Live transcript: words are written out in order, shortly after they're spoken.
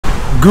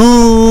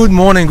Good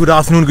morning, good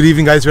afternoon, good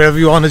evening guys, wherever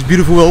you are on this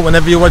beautiful world,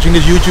 whenever you're watching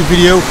this YouTube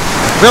video.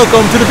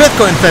 Welcome to the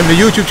Bitcoin Family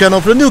YouTube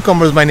channel. For the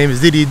newcomers, my name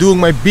is Didi, doing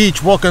my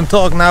beach walk and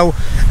talk now.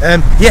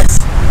 Yes,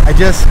 I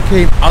just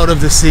came out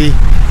of the sea.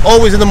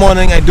 Always in the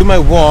morning I do my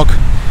walk.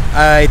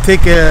 I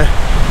take a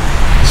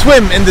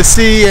swim in the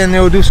sea and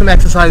do some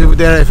exercise over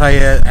there if I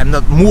am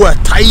not Muay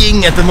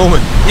Thaiing at the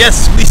moment.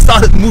 Yes, we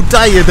started Muay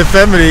Thai at the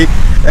family.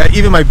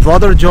 Even my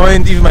brother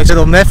joined, even my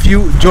little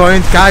nephew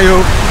joined,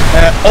 Kayo.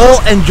 All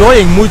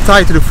enjoying Muay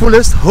Thai to the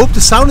fullest. Hope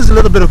the sound is a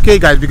little bit okay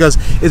guys, because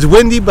it's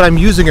windy, but I'm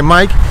using a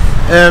mic.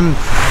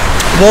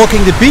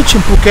 Walking the beach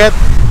in Phuket.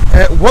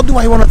 What do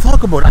I want to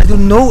talk about? I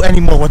don't know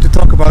anymore what to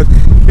talk about,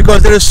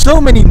 because there is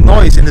so many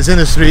noise in this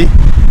industry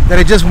that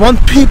I just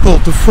want people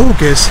to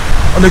focus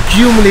on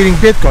accumulating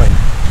Bitcoin.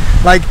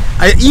 Like,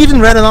 I even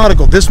read an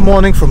article this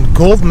morning from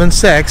Goldman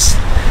Sachs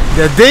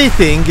that they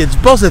think it's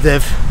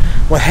positive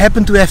what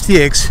happened to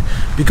FTX,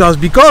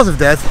 because of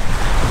that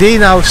they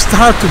now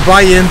start to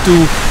buy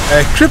into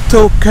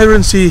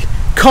cryptocurrency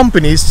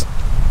companies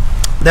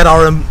that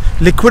are in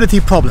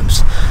liquidity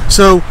problems.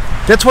 So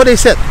that's what they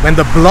said: when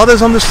the blood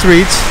is on the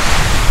streets,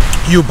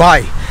 you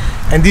buy.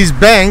 And these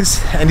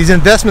banks and these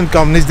investment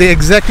companies, they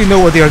exactly know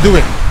what they are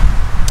doing.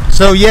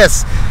 So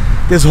yes,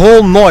 this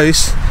whole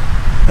noise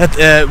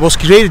that was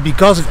created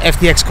because of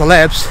FTX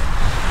collapse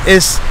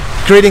is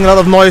creating a lot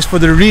of noise for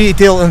the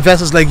retail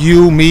investors like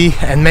you, me,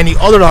 and many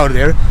other out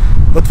there.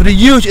 But for the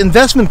huge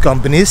investment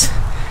companies,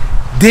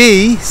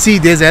 they see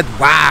this as,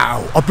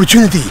 wow,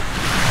 opportunity,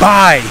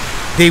 buy.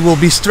 They will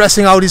be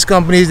stressing out these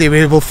companies. They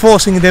will be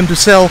forcing them to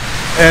sell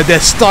their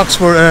stocks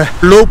for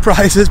low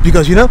prices,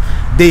 because you know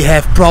they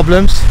have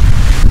problems.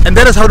 And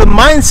that is how the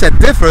mindset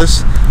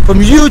differs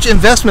from huge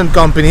investment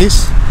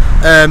companies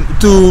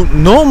to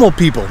normal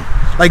people.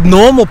 Like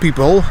normal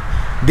people,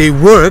 they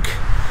work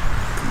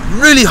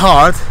really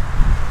hard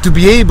to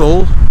be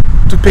able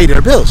to pay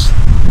their bills.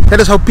 That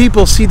is how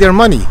people see their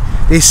money.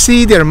 They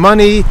see their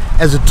money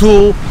as a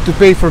tool to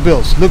pay for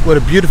bills. Look what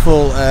a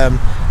beautiful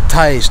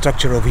Thai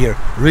structure over here.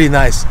 Really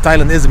nice.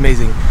 Thailand is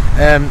amazing.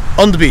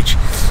 On the beach.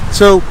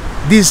 So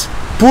these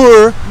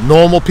poor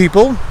normal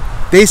people,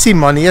 they see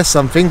money as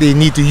something they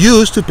need to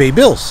use to pay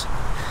bills.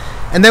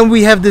 And then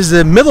we have this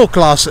middle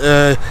class,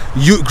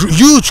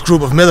 huge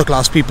group of middle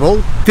class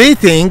people. They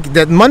think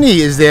that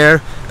money is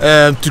there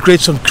to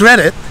create some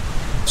credit,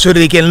 so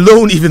they can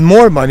loan even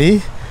more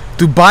money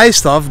to buy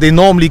stuff they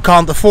normally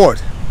can't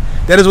afford.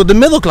 That is what the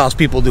middle class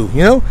people do,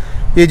 you know.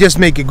 They just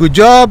make a good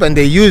job and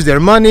they use their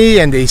money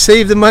and they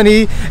save the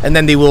money, and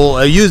then they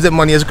will use that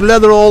money as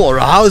collateral, or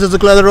a house as a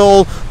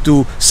collateral,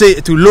 to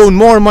loan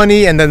more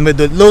money, and then with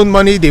the loan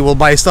money they will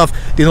buy stuff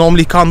they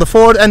normally can't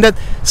afford, and that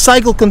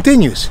cycle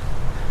continues.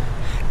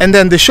 And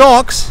then the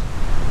sharks,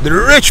 the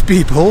rich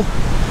people,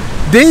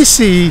 they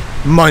see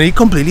money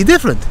completely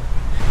different.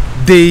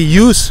 They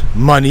use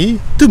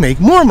money to make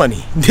more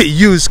money. They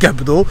use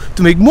capital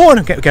to make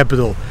more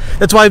capital.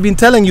 That's why I've been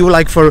telling you,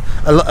 like, for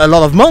a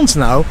lot of months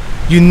now,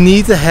 you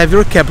need to have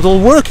your capital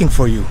working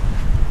for you.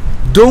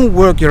 Don't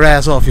work your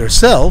ass off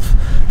yourself,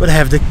 but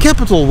have the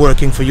capital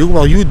working for you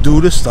while you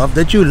do the stuff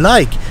that you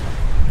like.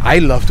 I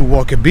love to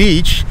walk a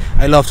beach.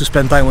 I love to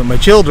spend time with my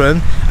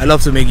children. I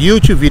love to make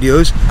YouTube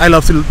videos. I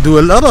love to do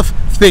a lot of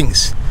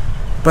things.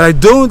 But I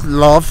don't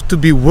love to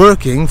be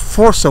working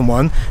for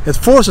someone that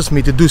forces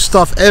me to do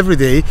stuff every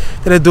day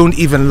that I don't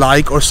even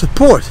like or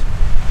support.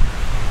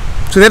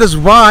 So that is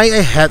why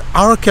I had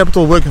our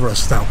capital working for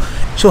us now.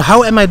 So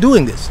how am I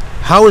doing this?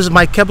 How is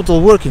my capital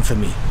working for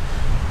me?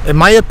 In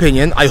my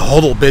opinion, I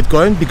hodl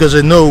Bitcoin because I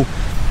know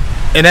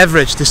in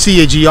average the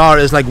CAGR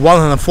is like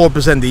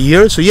 104% a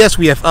year. So yes,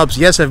 we have ups,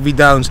 yes, have we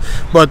downs,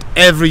 but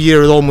every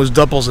year it almost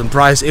doubles in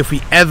price if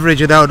we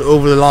average it out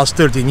over the last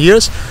 13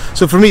 years.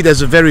 So for me,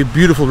 that's a very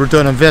beautiful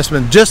return on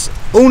investment just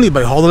only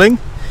by hodling.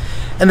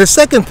 And the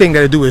second thing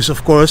that I do is,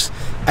 of course,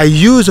 I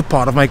use a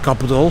part of my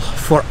capital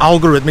for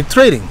algorithmic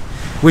trading,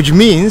 which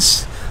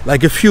means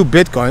like a few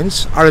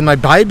Bitcoins are in my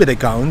Bybit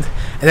account,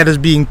 and that is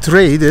being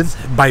traded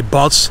by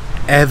bots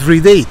every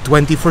day,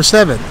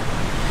 24/7.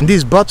 And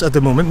these bots at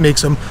the moment make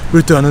some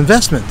return on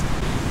investment.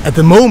 At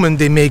the moment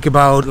they make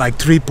about like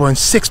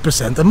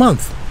 3.6% a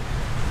month.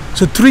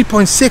 So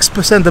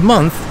 3.6% a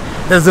month,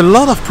 there's a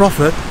lot of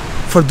profit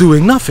for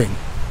doing nothing,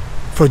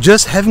 for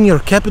just having your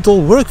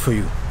capital work for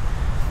you.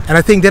 And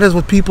I think that is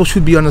what people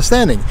should be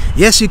understanding.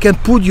 Yes, you can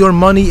put your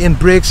money in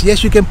bricks,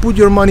 yes, you can put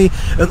your money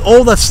in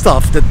all that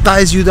stuff that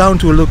ties you down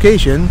to a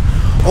location,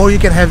 or you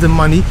can have the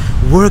money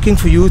working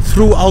for you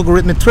through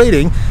algorithmic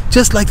trading,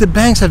 just like the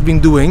banks have been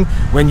doing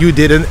when you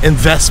did an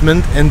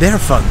investment in their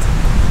fund.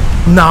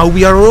 Now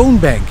we are our own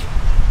bank.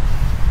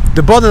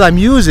 The bot that I'm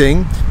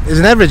using is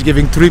an average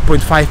giving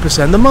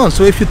 3.5% a month.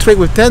 So if you trade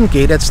with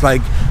 10k, that's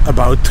like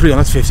about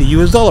 $350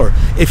 US.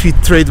 If you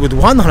trade with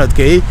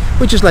 100k,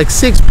 which is like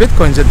 6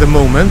 Bitcoins at the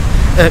moment,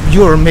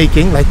 you're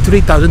making like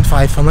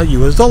 $3,500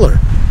 US.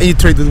 And you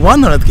trade with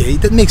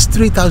 100k, that makes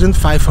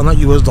 $3,500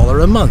 US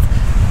a month.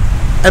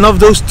 And of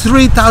those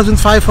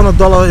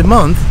 $3,500 a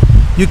month,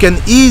 you can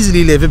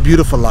easily live a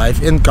beautiful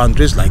life in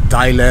countries like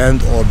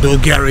Thailand or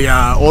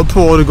Bulgaria or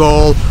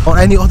Portugal or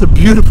any other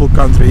beautiful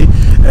country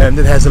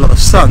that has a lot of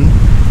sun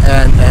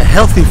and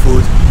healthy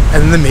food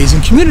and an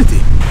amazing community.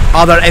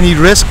 Are there any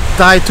risks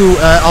tied to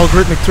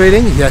algorithmic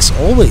trading? Yes,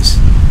 always.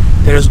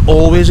 There is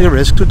always a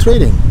risk to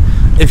trading.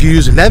 If you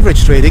use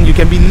leverage trading, you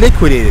can be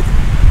liquidated.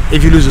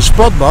 If you lose a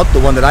spot bot,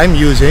 the one that I'm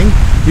using,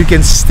 you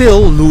can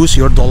still lose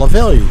your dollar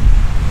value.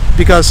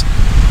 Because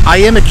I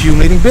am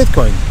accumulating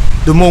Bitcoin.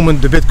 The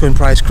moment the Bitcoin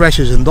price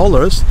crashes in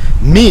dollars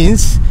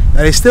means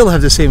that I still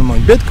have the same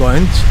amount of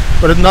Bitcoins,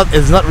 but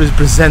it's not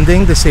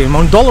representing the same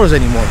amount of dollars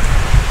anymore.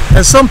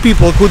 And some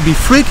people could be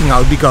freaking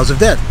out because of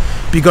that,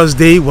 because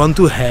they want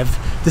to have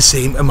the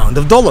same amount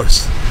of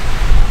dollars.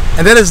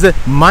 And that is the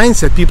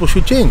mindset people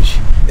should change.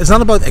 It's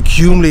not about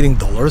accumulating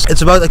dollars,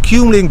 it's about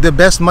accumulating the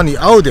best money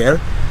out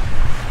there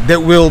that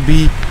will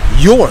be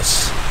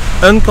yours,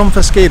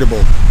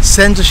 unconfiscatable,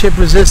 censorship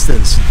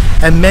resistance,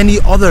 and many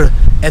other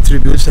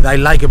attributes that I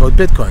like about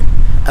Bitcoin.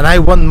 And I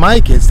want my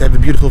kids to have a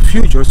beautiful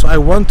future, so I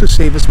want to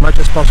save as much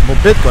as possible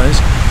Bitcoins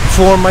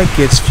for my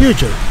kids'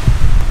 future.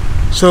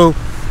 So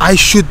I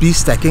should be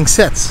stacking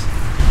sets.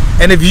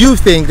 And if you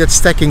think that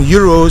stacking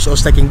euros or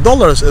stacking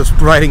dollars is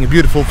providing a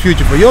beautiful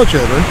future for your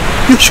children,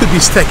 you should be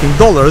stacking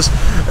dollars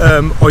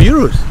or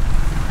euros.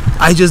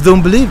 I just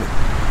don't believe it.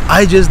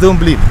 I just don't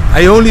believe it.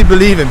 I only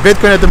believe in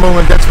Bitcoin at the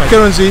moment. That's my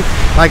currency,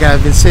 like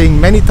I've been saying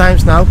many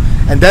times now.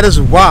 And that is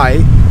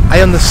why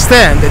I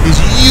understand that these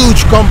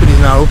huge companies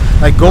now,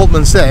 like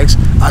Goldman Sachs,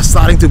 are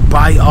starting to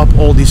buy up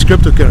all these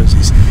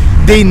cryptocurrencies.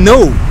 They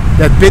know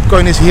that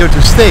Bitcoin is here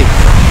to stay.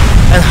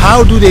 And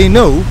how do they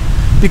know?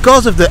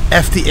 Because of the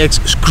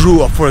FTX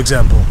screw up, for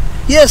example.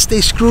 Yes, they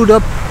screwed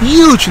up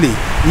hugely.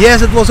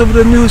 Yes, it was over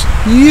the news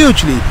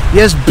hugely.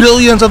 Yes,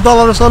 billions of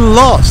dollars are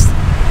lost.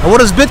 And what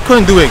is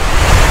Bitcoin doing?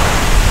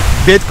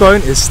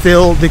 Bitcoin is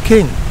still the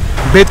king.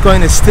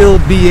 Bitcoin is still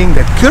being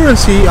that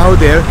currency out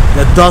there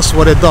that does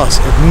what it does.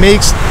 It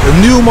makes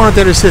a new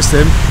monetary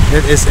system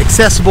that is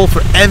accessible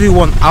for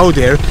everyone out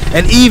there,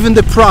 and even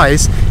the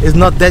price is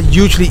not that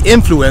hugely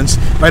influenced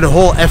by the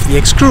whole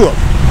FTX screw up.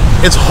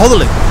 It's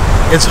hodling.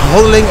 It's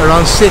hodling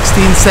around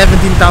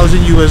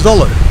 17,000 US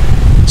dollar.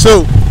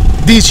 So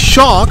these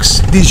sharks,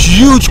 these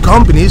huge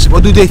companies,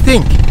 what do they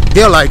think?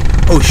 They're like,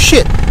 oh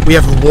shit, we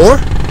have a war,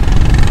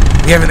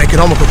 we have an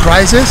economical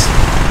crisis,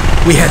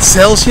 we had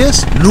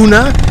Celsius,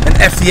 Luna, and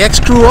FTX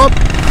screw up.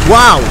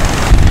 Wow,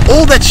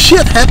 all that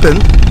shit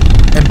happened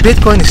and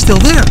Bitcoin is still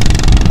there.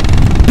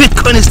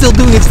 Bitcoin is still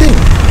doing its thing.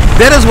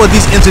 That is what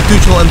these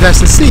institutional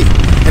investors see.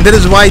 And that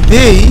is why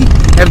they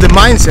have the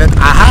mindset,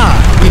 aha,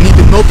 we need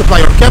to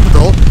multiply our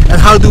capital. And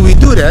how do we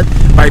do that?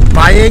 By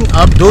buying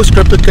up those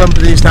crypto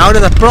companies now that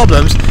have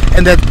problems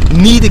and that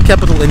need a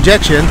capital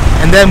injection,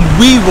 and then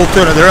we will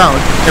turn it around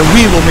and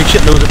we will make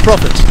shitloads of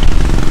profits.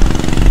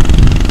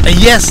 And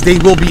yes, they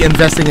will be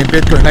investing in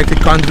Bitcoin like the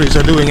countries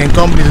are doing and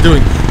companies are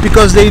doing,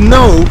 because they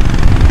know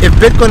if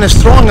Bitcoin is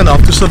strong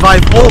enough to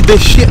survive all this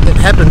shit that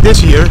happened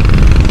this year,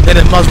 then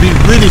it must be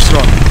really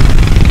strong.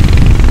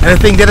 And I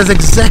think that is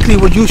exactly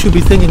what you should be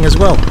thinking as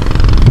well.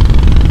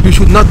 You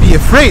should not be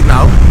afraid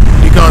now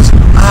because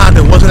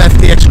there was an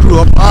FTX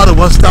screw up, there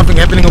was something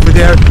happening over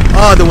there,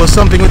 there was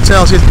something with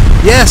Celsius.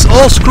 Yes,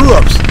 all screw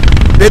ups.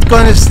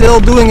 Bitcoin is still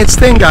doing its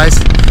thing, guys.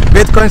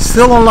 Bitcoin is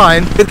still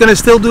online. Bitcoin is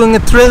still doing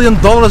 $1 trillion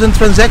in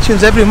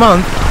transactions every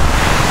month.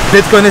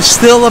 Bitcoin is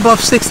still above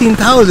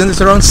 16,000.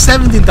 It's around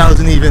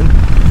 17,000 even.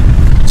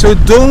 So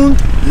don't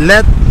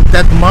let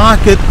that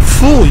market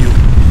fool you.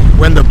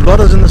 When the blood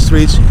is in the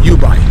streets, you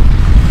buy.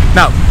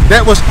 Now,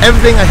 that was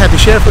everything I had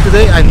to share for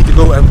today. I need to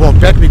go and walk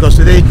back because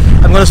today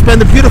I'm going to spend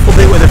a beautiful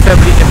day with the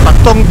family in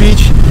Patong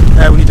Beach.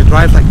 We need to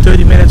drive like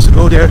 30 minutes to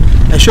go there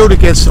and show the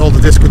kids all the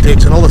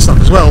discotheques and all the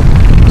stuff as well,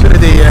 so that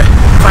they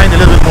find a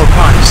little bit more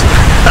parties.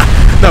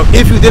 Now,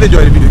 if you did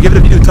enjoy the video, give the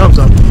video a thumbs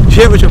up,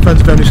 share it with your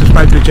friends and family,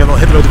 subscribe to the channel,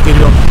 hit the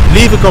notification bell,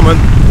 leave a comment.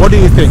 What do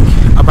you think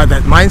about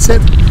that mindset?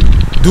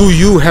 Do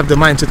you have the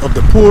mindset of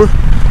the poor,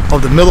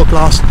 of the middle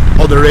class,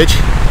 or the rich?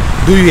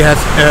 Do you have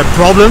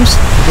problems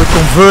with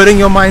converting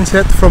your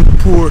mindset from the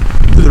poor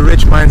to the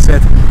rich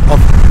mindset of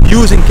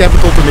using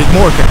capital to make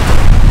more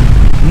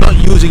capital, not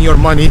using your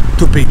money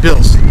to pay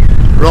bills?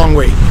 Wrong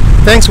way.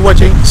 Thanks for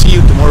watching. See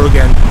you tomorrow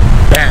again.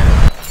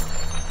 Bam.